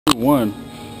One.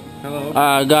 Hello.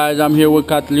 Guys, I'm here with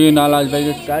Catalina, Las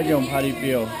Vegas Sky Jump. How do you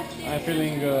feel? I'm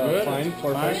feeling fine.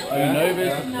 Perfect. Are you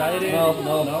nervous? Excited?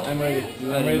 No. I'm ready.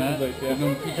 I'm ready to play. You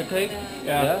gonna piece of cake?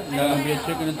 Yeah. You're gonna be a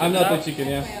chicken and I'm not the chicken.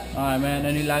 Yeah. Alright, man.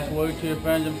 Any last word to your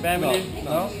friends and family?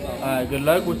 No. Alright, good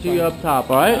luck. We'll see you up top.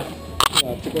 Alright?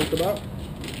 Check out the back.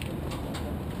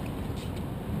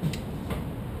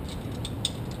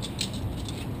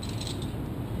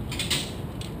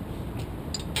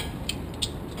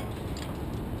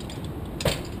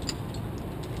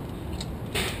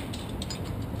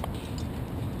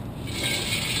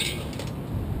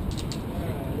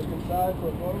 For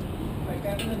a photo. I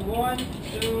got 1, 2,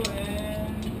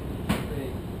 and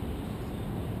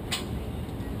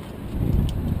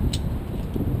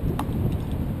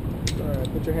 3. Alright,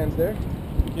 put your hands there.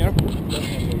 Yeah.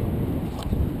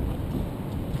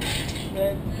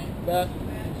 Head, back,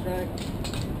 strength.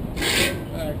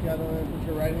 Alright, Catalina, put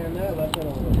your right hand there, left hand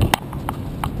over there.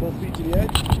 Both feet to the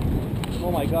edge.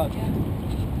 Oh my god.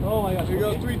 Oh my god. Here you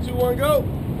go. 3, 2, 1, go.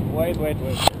 Wait.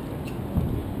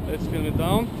 Let's pin it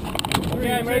down.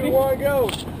 Okay, I'm ready. 3, 2, 1, go.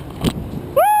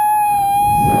 Woo!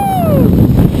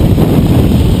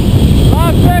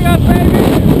 Las Vegas, baby!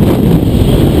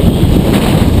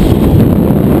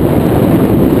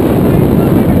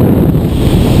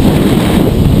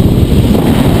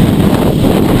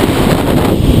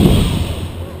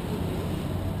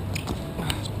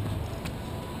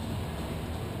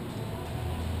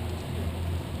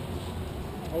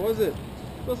 How was it? It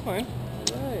was fine.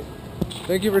 All right.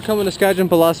 Thank you for coming to Sky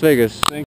Jump Las Vegas.